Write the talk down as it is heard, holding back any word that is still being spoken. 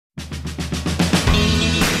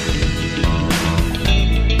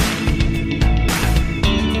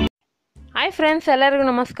Friends, ಎಲ್ಲರಿಗೂ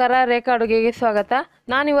ನಮಸ್ಕಾರ. ರೇಖಾ ಅಡುಗೆಗೆ ಸ್ವಾಗತ.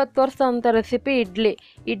 ನಾನು ಇವತ್ತು ತೋರಿಸೋಂಥ ರೆಸಿಪಿ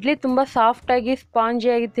ಇಡ್ಲಿ ತುಂಬ ಸಾಫ್ಟಾಗಿ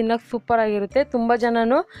ಸ್ಪಾಂಜಿಯಾಗಿ ತಿನ್ನೋಕೆ ಸೂಪರ್ ಆಗಿರುತ್ತೆ. ತುಂಬ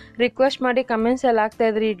ಜನನು ರಿಕ್ವೆಸ್ಟ್ ಮಾಡಿ ಕಮೆಂಟ್ಸಲ್ಲಿ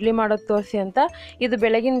ಹಾಕ್ತಾಯಿದ್ರಿ ಇಡ್ಲಿ ಮಾಡೋದು ತೋರಿಸಿ ಅಂತ. ಇದು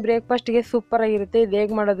ಬೆಳಗಿನ ಬ್ರೇಕ್ಫಾಸ್ಟ್ಗೆ ಸೂಪರ್ ಆಗಿರುತ್ತೆ. ಇದು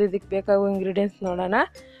ಹೇಗೆ ಮಾಡೋದು, ಇದಕ್ಕೆ ಬೇಕಾಗೋ ಇಂಗ್ರೀಡಿಯೆಂಟ್ಸ್ ನೋಡೋಣ.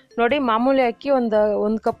 ನೋಡಿ, ಮಾಮೂಲಿ ಅಕ್ಕಿ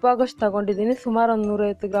ಒಂದು ಕಪ್ ಆಗೋಷ್ಟು ತೊಗೊಂಡಿದ್ದೀನಿ, ಸುಮಾರು ಒಂದು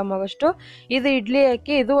 150 ಗ್ರಾಮ್ ಆಗೋಷ್ಟು. ಇದು ಇಡ್ಲಿ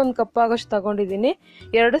ಅಕ್ಕಿ, ಇದು ಒಂದು ಕಪ್ ಆಗೋಷ್ಟು ತೊಗೊಂಡಿದ್ದೀನಿ.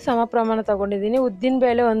 2 ಸಮ ಪ್ರಮಾಣ ತೊಗೊಂಡಿದ್ದೀನಿ.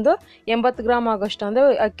 ಉದ್ದಿನಬೇಳೆ ಒಂದು 80 ಗ್ರಾಮ್ ಆಗೋಷ್ಟು,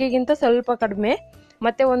 ಅಂದರೆ ಅಕ್ಕಿಗಿಂತ ಸ್ವಲ್ಪ ಕಡಿಮೆ.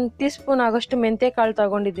 ಮತ್ತು 1 ಟೀ ಸ್ಪೂನ್ ಆಗೋಷ್ಟು ಮೆಂತ್ಯ ಕಾಳು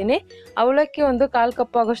ತೊಗೊಂಡಿದ್ದೀನಿ. ಅವಲಕ್ಕಿ ಒಂದು 1/4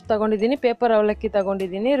 ಕಪ್ ಆಗೋಷ್ಟು ತೊಗೊಂಡಿದ್ದೀನಿ. ಪೇಪರ್ ಅವಲಕ್ಕಿ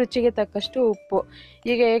ತೊಗೊಂಡಿದ್ದೀನಿ. ರುಚಿಗೆ ತಕ್ಕಷ್ಟು ಉಪ್ಪು.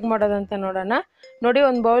 ಈಗ ಹೇಗೆ ಮಾಡೋದಂತ ನೋಡೋಣ. ನೋಡಿ,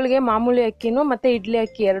 ಒಂದು ಬೌಲ್ಗೆ ಮಾಮೂಲಿ ಅಕ್ಕಿನೂ ಮತ್ತು ಇಡ್ಲಿ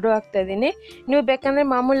ಅಕ್ಕಿ 2 ಹಾಕ್ತಾಯಿದ್ದೀನಿ. ನೀವು ಬೇಕಂದರೆ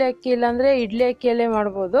ಮಾಮೂಲಿ ಅಕ್ಕಿ ಇಲ್ಲಾಂದರೆ ಇಡ್ಲಿ ಅಕ್ಕಿಯಲ್ಲೇ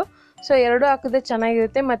ಮಾಡ್ಬೋದು. ಸೊ 2 ಹಾಕಿದ್ರೆ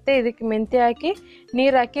ಚೆನ್ನಾಗಿರುತ್ತೆ. ಮತ್ತು ಇದಕ್ಕೆ ಮೆಂತ್ಯ ಹಾಕಿ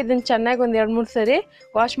ನೀರು ಹಾಕಿ ಇದನ್ನು ಚೆನ್ನಾಗಿ ಒಂದು 2-3 ಸರಿ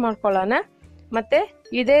ವಾಶ್ ಮಾಡ್ಕೊಳ್ಳೋಣ. ಮತ್ತು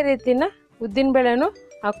ಇದೇ ರೀತಿನ ಉದ್ದಿನಬೇಳೆನೂ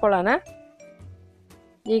ಹಾಕ್ಕೊಳ್ಳೋಣ.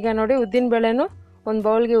 ಈಗ ನೋಡಿ, ಉದ್ದಿನಬೇಳೆನೂ ಒಂದು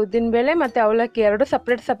ಬೌಲ್ಗೆ ಉದ್ದಿನಬೇಳೆ ಮತ್ತು ಅವಲಕ್ಕಿ 2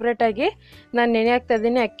 ಸಪ್ರೇಟಾಗಿ ನಾನು ನೆನೆ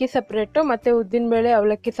ಹಾಕ್ತಾಯಿದ್ದೀನಿ. ಅಕ್ಕಿ ಸಪ್ರೇಟು ಮತ್ತು ಉದ್ದಿನಬೇಳೆ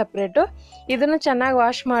ಅವಲಕ್ಕಿ ಸಪ್ರೇಟು. ಇದನ್ನು ಚೆನ್ನಾಗಿ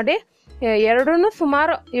ವಾಶ್ ಮಾಡಿ ಎರಡೂ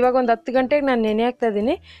ಸುಮಾರು ಇವಾಗ ಒಂದು 10 ಗಂಟೆಗೆ ನಾನು ನೆನೆ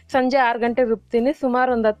ಹಾಕ್ತಾಯಿದ್ದೀನಿ. ಸಂಜೆ 6 ಗಂಟೆಗೆ ರುಬ್ತೀನಿ.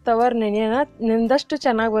 ಸುಮಾರು ಒಂದು 10 ಅವರ್ ನೆಂದಷ್ಟು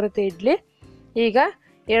ಚೆನ್ನಾಗಿ ಬರುತ್ತೆ ಇಡ್ಲಿ. ಈಗ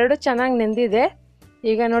 2 ಚೆನ್ನಾಗಿ ನೆಂದಿದೆ.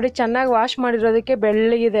 ಈಗ ನೋಡಿ, ಚೆನ್ನಾಗಿ ವಾಶ್ ಮಾಡಿರೋದಕ್ಕೆ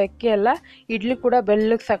ಬೆಳ್ಳಗಿದೆ ಅಕ್ಕಿ ಎಲ್ಲ. ಇಡ್ಲಿ ಕೂಡ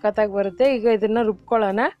ಬೆಳ್ಳಗೆ ಸಖತ್ತಾಗಿ ಬರುತ್ತೆ. ಈಗ ಇದನ್ನು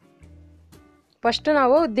ರುಬ್ಕೊಳ್ಳೋಣ. ಫಸ್ಟು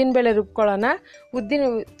ನಾವು ಉದ್ದಿನಬೇಳೆ ರುಬ್ಕೊಳ್ಳೋಣ.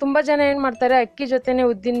 ತುಂಬ ಜನ ಏನು ಮಾಡ್ತಾರೆ, ಅಕ್ಕಿ ಜೊತೆನೇ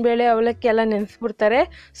ಉದ್ದಿನಬೇಳೆ ಅವಲಕ್ಕಿ ಎಲ್ಲ ನೆನೆಸ್ಬಿಡ್ತಾರೆ.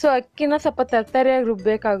 ಸೊ ಅಕ್ಕಿನ ಸ್ವಲ್ಪ ತರ್ತರಿಯಾಗಿ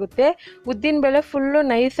ರುಬ್ಬಬೇಕಾಗುತ್ತೆ. ಉದ್ದಿನಬೇಳೆ ಫುಲ್ಲು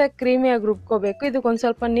ನೈಸಾಗಿ ಕ್ರೀಮಿಯಾಗಿ ರುಬ್ಕೋಬೇಕು. ಇದಕ್ಕೊಂದು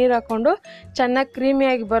ಸ್ವಲ್ಪ ನೀರು ಹಾಕ್ಕೊಂಡು ಚೆನ್ನಾಗಿ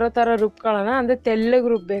ಕ್ರೀಮಿಯಾಗಿ ಬರೋ ಥರ ರುಬ್ಕೊಳ್ಳೋಣ, ಅಂದರೆ ತೆಳ್ಳಗೆ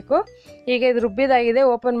ರುಬ್ಬಬೇಕು. ಈಗ ಇದು ರುಬ್ಬಿದಾಗಿದೆ.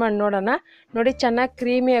 ಓಪನ್ ಮಾಡಿ ನೋಡೋಣ. ನೋಡಿ, ಚೆನ್ನಾಗಿ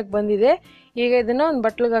ಕ್ರೀಮಿಯಾಗಿ ಬಂದಿದೆ. ಈಗ ಇದನ್ನು ಒಂದು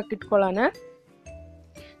ಬಟ್ಲಿಗೆ ಹಾಕಿಟ್ಕೊಳ್ಳೋಣ.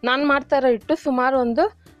 ನಾನು ಮಾಡ್ತಾರೋ ಹಿಟ್ಟು ಸುಮಾರು ಒಂದು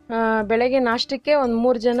ಬೆಳಗ್ಗೆ ನಾಷ್ಟಕ್ಕೆ ಒಂದು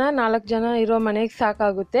 3 ಜನ 4 ಜನ ಇರೋ ಮನೆಗೆ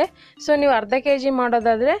ಸಾಕಾಗುತ್ತೆ. ಸೊ ನೀವು ಅರ್ಧ kg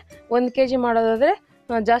ಮಾಡೋದಾದರೆ 1 kg ಮಾಡೋದಾದರೆ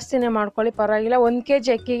ಜಾಸ್ತಿನೇ ಮಾಡ್ಕೊಳ್ಳಿ, ಪರವಾಗಿಲ್ಲ. 1 kg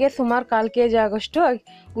ಅಕ್ಕಿಗೆ ಸುಮಾರು 1/4 kg ಆಗೋಷ್ಟು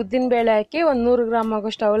ಉದ್ದಿನಬೇಳೆ ಹಾಕಿ, ಒಂದು 100 ಗ್ರಾಮ್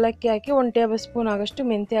ಆಗೋಷ್ಟು ಅವಲಕ್ಕಿ ಹಾಕಿ, 1 ಟೇಬಲ್ ಸ್ಪೂನ್ ಆಗೋಷ್ಟು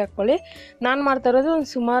ಮೆಂತ್ಯ ಹಾಕ್ಕೊಳ್ಳಿ. ನಾನು ಮಾಡ್ತಾ ಇರೋದು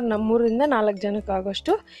ಒಂದು ಸುಮಾರು 3ರಿಂದ 4 ಜನಕ್ಕೆ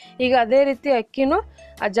ಆಗೋಷ್ಟು. ಈಗ ಅದೇ ರೀತಿ ಅಕ್ಕಿನೂ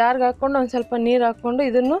ಆ ಜಾರ್ಗೆ ಹಾಕ್ಕೊಂಡು ಒಂದು ಸ್ವಲ್ಪ ನೀರು ಹಾಕ್ಕೊಂಡು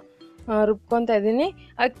ಇದನ್ನು ರುಬ್ಕೊತಾ ಇದ್ದೀನಿ.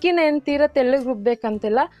 ಅಕ್ಕಿನ ಏನು ತೀರ ತೆಳ್ಳಗೆ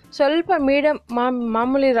ರುಬ್ಬೇಕಂತಿಲ್ಲ, ಸ್ವಲ್ಪ ಮೀಡಿಯಮ್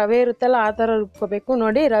ಮಾಮೂಲಿ ರವೆ ಇರುತ್ತಲ್ಲ ಆ ಥರ ರುಬ್ಕೋಬೇಕು.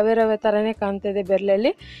 ನೋಡಿ, ರವೆ ಥರನೇ ಕಾಣ್ತಾಯಿದೆ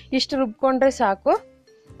ಬೆರಳಲ್ಲಿ. ಇಷ್ಟು ರುಬ್ಕೊಂಡ್ರೆ ಸಾಕು.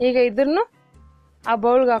 ಈಗ ಇದನ್ನು ಆ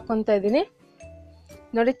ಬೌಲ್ಗೆ ಹಾಕ್ಕೊತಾ ಇದ್ದೀನಿ.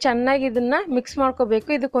 ನೋಡಿ, ಚೆನ್ನಾಗಿ ಇದನ್ನು ಮಿಕ್ಸ್ ಮಾಡ್ಕೋಬೇಕು.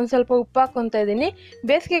 ಇದಕ್ಕೊಂದು ಸ್ವಲ್ಪ ಉಪ್ಪು ಹಾಕ್ಕೊತಾ ಇದ್ದೀನಿ.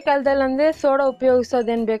 ಬೇಸಿಗೆ ಕಾಲದಲ್ಲಿ ಅಂದರೆ ಸೋಡಾ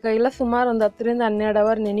ಉಪಯೋಗಿಸೋದೇನು ಬೇಕಾಗಿಲ್ಲ. ಸುಮಾರು ಒಂದು 10ರಿಂದ 12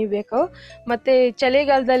 ಅವರ್ ನೆನಿಬೇಕು. ಮತ್ತು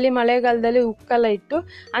ಚಳಿಗಾಲದಲ್ಲಿ ಮಳೆಗಾಲದಲ್ಲಿ ಉಕ್ಕಲ್ಲ ಇಟ್ಟು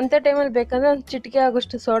ಅಂಥ ಟೈಮಲ್ಲಿ ಬೇಕಂದರೆ ಒಂದು ಚಿಟಿಕೆ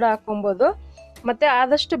ಆಗೋಷ್ಟು ಸೋಡಾ ಹಾಕ್ಕೊಬೋದು. ಮತ್ತು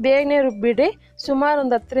ಆದಷ್ಟು ಬೇಗನೆ ರುಬ್ಬಿಡಿ. ಸುಮಾರು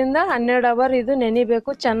ಒಂದು 10ರಿಂದ 12 ಅವರ್ ಇದು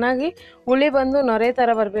ನೆನಿಬೇಕು. ಚೆನ್ನಾಗಿ ಹುಳಿ ಬಂದು ನೊರೆ ಥರ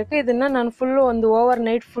ಬರಬೇಕು. ಇದನ್ನು ನಾನು ಫುಲ್ಲು ಒಂದು ಓವರ್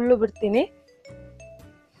ನೈಟ್ ಫುಲ್ಲು ಬಿಡ್ತೀನಿ.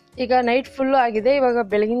 ಈಗ ನೈಟ್ ಫುಲ್ಲು ಆಗಿದೆ. ಇವಾಗ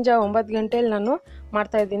ಬೆಳಗಿನ ಜಾವ 9 ಗಂಟೆಯಲ್ಲಿ ನಾನು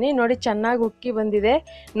ಮಾಡ್ತಾಯಿದ್ದೀನಿ. ನೋಡಿ, ಚೆನ್ನಾಗಿ ಉಕ್ಕಿ ಬಂದಿದೆ.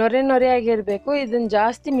 ನೊರೆ ಆಗಿರಬೇಕು. ಇದನ್ನು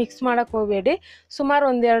ಜಾಸ್ತಿ ಮಿಕ್ಸ್ ಮಾಡೋಕ್ಕೆ ಹೋಗಬೇಡಿ. ಸುಮಾರು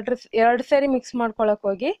ಒಂದು 2 ಸರಿ ಮಿಕ್ಸ್ ಮಾಡ್ಕೊಳಕ್ಕೆ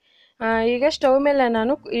ಹೋಗಿ. ಈಗ ಸ್ಟವ್ ಮೇಲೆ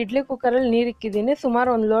ನಾನು ಇಡ್ಲಿ ಕುಕ್ಕರಲ್ಲಿ ನೀರು ಇಕ್ಕಿದ್ದೀನಿ.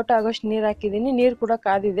 ಸುಮಾರು 1 ಲೋಟ ಆಗೋಷ್ಟು ನೀರು ಹಾಕಿದ್ದೀನಿ. ನೀರು ಕೂಡ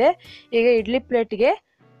ಕಾದಿದೆ. ಈಗ ಇಡ್ಲಿ ಪ್ಲೇಟ್ಗೆ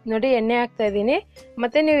ನೋಡಿ ಎಣ್ಣೆ ಹಾಕ್ತಾಯಿದ್ದೀನಿ.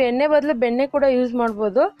 ಮತ್ತು ನೀವು ಎಣ್ಣೆ ಬದಲು ಬೆಣ್ಣೆ ಕೂಡ ಯೂಸ್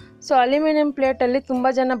ಮಾಡ್ಬೋದು. ಸೊ ಅಲ್ಯೂಮಿನಿಯಂ ಪ್ಲೇಟಲ್ಲಿ ತುಂಬ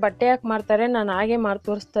ಜನ ಬಟ್ಟೆ ಹಾಕಿ ಮಾಡ್ತಾರೆ. ನಾನು ಹಾಗೆ ಮಾಡಿ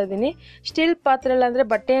ತೋರಿಸ್ತಾ ಇದ್ದೀನಿ. ಸ್ಟೀಲ್ ಪಾತ್ರೆಯಲ್ಲಿ ಅಂದರೆ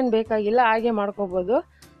ಬಟ್ಟೆ ಏನು ಬೇಕಾಗಿಲ್ಲ, ಹಾಗೆ ಮಾಡ್ಕೋಬೋದು.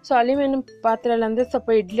 ಸೊ ಅಲ್ಯೂಮಿನಿಯಂ ಪಾತ್ರೆಯಲ್ಲಿ ಅಂದರೆ ಸ್ವಲ್ಪ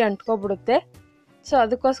ಇಡ್ಲಿ ಅಂಟ್ಕೊಬಿಡುತ್ತೆ. ಸೊ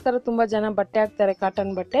ಅದಕ್ಕೋಸ್ಕರ ತುಂಬ ಜನ ಬಟ್ಟೆ ಹಾಕ್ತಾರೆ,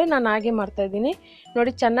 ಕಾಟನ್ ಬಟ್ಟೆ. ನಾನು ಹಾಗೆ ಮಾಡ್ತಾಯಿದ್ದೀನಿ.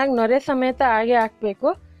 ನೋಡಿ, ಚೆನ್ನಾಗಿ ನೊರೆ ಸಮೇತ ಹಾಗೆ ಹಾಕಬೇಕು.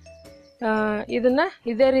 ಇದನ್ನು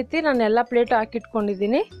ಇದೇ ರೀತಿ ನಾನು ಎಲ್ಲ ಪ್ಲೇಟು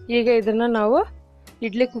ಹಾಕಿಟ್ಕೊಂಡಿದ್ದೀನಿ. ಈಗ ಇದನ್ನು ನಾವು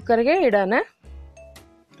ಇಡ್ಲಿ ಕುಕ್ಕರ್ಗೆ ಇಡೋಣ.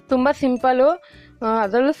 ತುಂಬ ಸಿಂಪಲ್ಲು,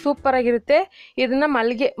 ಅದರಲ್ಲೂ ಸೂಪರಾಗಿರುತ್ತೆ. ಇದನ್ನು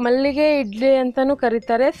ಮಲ್ಲಿಗೆ ಇಡ್ಲಿ ಅಂತಲೂ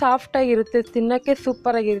ಕರೀತಾರೆ. ಸಾಫ್ಟಾಗಿರುತ್ತೆ, ತಿನ್ನೋಕ್ಕೆ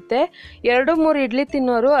ಸೂಪರಾಗಿರುತ್ತೆ. 2-3 ಇಡ್ಲಿ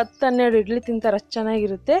ತಿನ್ನೋರು 10-12 ಇಡ್ಲಿ ತಿಂತಾರೆ, ಅಷ್ಟು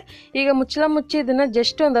ಚೆನ್ನಾಗಿರುತ್ತೆ. ಈಗ ಮುಚ್ಚಿ ಇದನ್ನು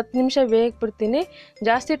ಜಸ್ಟ್ ಒಂದು 10 ನಿಮಿಷ ಬೇಯಕ್ಕೆ ಬಿಡ್ತೀನಿ.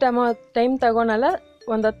 ಜಾಸ್ತಿ ಟೈಮ್ ತಗೊಳಲ್ಲ,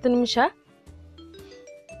 ಒಂದು 10 ನಿಮಿಷ.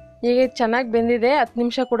 ಈಗ ಚೆನ್ನಾಗಿ ಬೆಂದಿದೆ. 10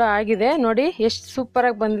 ನಿಮಿಷ ಕೂಡ ಆಗಿದೆ. ನೋಡಿ ಎಷ್ಟು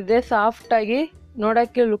ಸೂಪರಾಗಿ ಬಂದಿದೆ, ಸಾಫ್ಟಾಗಿ,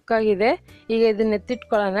 ನೋಡೋಕ್ಕೆ ಲುಕ್ಕಾಗಿದೆ. ಈಗ ಇದನ್ನ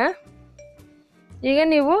ಎತ್ತಿಟ್ಕೊಳ್ಳೋಣ. ಈಗ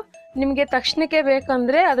ನಿಮಗೆ ತಕ್ಷಣಕ್ಕೆ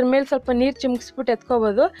ಬೇಕಂದರೆ ಅದ್ರ ಮೇಲೆ ಸ್ವಲ್ಪ ನೀರು ಚಿಮ್ಕಿಸ್ಬಿಟ್ಟು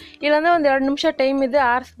ಎತ್ಕೋಬೋದು. ಇಲ್ಲಾಂದರೆ ಒಂದು 2 ನಿಮಿಷ ಟೈಮ್ ಇದೆ,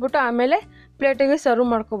 ಆರಿಸ್ಬಿಟ್ಟು ಆಮೇಲೆ ಪ್ಲೇಟಿಗೆ ಸರ್ವ್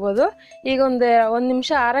ಮಾಡ್ಕೋಬೋದು. ಈಗ ಒಂದು 1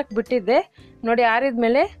 ನಿಮಿಷ ಆರಕ್ಕೆ ಬಿಟ್ಟಿದ್ದೆ. ನೋಡಿ, ಆರಿದ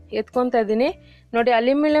ಮೇಲೆ ಎತ್ಕೊತಾ ಇದ್ದೀನಿ. ನೋಡಿ,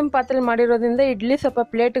 ಅಲ್ಯೂಮಿನಿಯಂ ಪಾತ್ರೆಲಿ ಮಾಡಿರೋದ್ರಿಂದ ಇಡ್ಲಿ ಸ್ವಲ್ಪ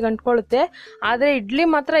ಪ್ಲೇಟಿಗೆ ಅಂಟ್ಕೊಳ್ಳುತ್ತೆ. ಆದರೆ ಇಡ್ಲಿ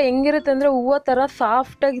ಮಾತ್ರ ಹೆಂಗಿರುತ್ತೆ ಅಂದರೆ ಹೂವು ಥರ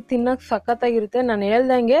ಸಾಫ್ಟಾಗಿ ತಿನ್ನೋಕ್ಕೆ ಸಖತ್ತಾಗಿರುತ್ತೆ. ನಾನು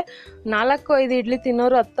ಹೇಳ್ದಂಗೆ 4-5 ಇಡ್ಲಿ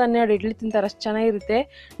ತಿನ್ನೋರು 10-12 ಇಡ್ಲಿ ತಿಂತಾರೆ, ಅಷ್ಟು ಚೆನ್ನಾಗಿರುತ್ತೆ.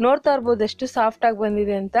 ನೋಡ್ತಾ ಇರ್ಬೋದು ಎಷ್ಟು ಸಾಫ್ಟಾಗಿ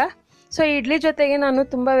ಬಂದಿದೆ ಅಂತ. ಸೊ ಇಡ್ಲಿ ಜೊತೆಗೆ ನಾನು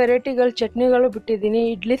ತುಂಬ ವೆರೈಟಿಗಳು ಚಟ್ನಿಗಳು ಬಿಟ್ಟಿದ್ದೀನಿ,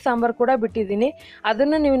 ಇಡ್ಲಿ ಸಾಂಬಾರು ಕೂಡ ಬಿಟ್ಟಿದ್ದೀನಿ.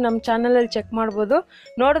 ಅದನ್ನು ನೀವು ನಮ್ಮ ಚಾನಲಲ್ಲಿ ಚೆಕ್ ಮಾಡ್ಬೋದು.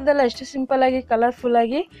 ನೋಡೋದಲ್ಲ ಎಷ್ಟು ಸಿಂಪಲ್ಲಾಗಿ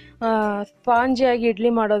ಕಲರ್ಫುಲ್ಲಾಗಿ ಸ್ಪಾಂಜಿಯಾಗಿ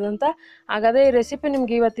ಇಡ್ಲಿ ಮಾಡೋದು ಅಂತ. ಹಾಗಾದರೆ ಈ ರೆಸಿಪಿ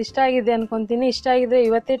ನಿಮ್ಗೆ ಇವತ್ತು ಇಷ್ಟ ಆಗಿದೆ ಅಂದ್ಕೊತೀನಿ. ಇಷ್ಟ ಆಗಿದ್ರೆ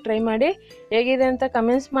ಇವತ್ತೇ ಟ್ರೈ ಮಾಡಿ, ಹೇಗಿದೆ ಅಂತ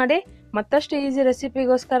ಕಮೆಂಟ್ಸ್ ಮಾಡಿ. ಮತ್ತಷ್ಟು ಈಸಿ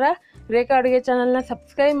ರೆಸಿಪಿಗೋಸ್ಕರ ರೇಖಾ ಅಡುಗೆ ಚಾನಲ್ನ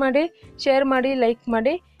ಸಬ್ಸ್ಕ್ರೈಬ್ ಮಾಡಿ, ಶೇರ್ ಮಾಡಿ, ಲೈಕ್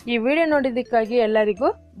ಮಾಡಿ. ಈ ವಿಡಿಯೋ ನೋಡಿದ್ದಕ್ಕಾಗಿ ಎಲ್ಲರಿಗೂ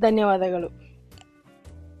ಧನ್ಯವಾದಗಳು.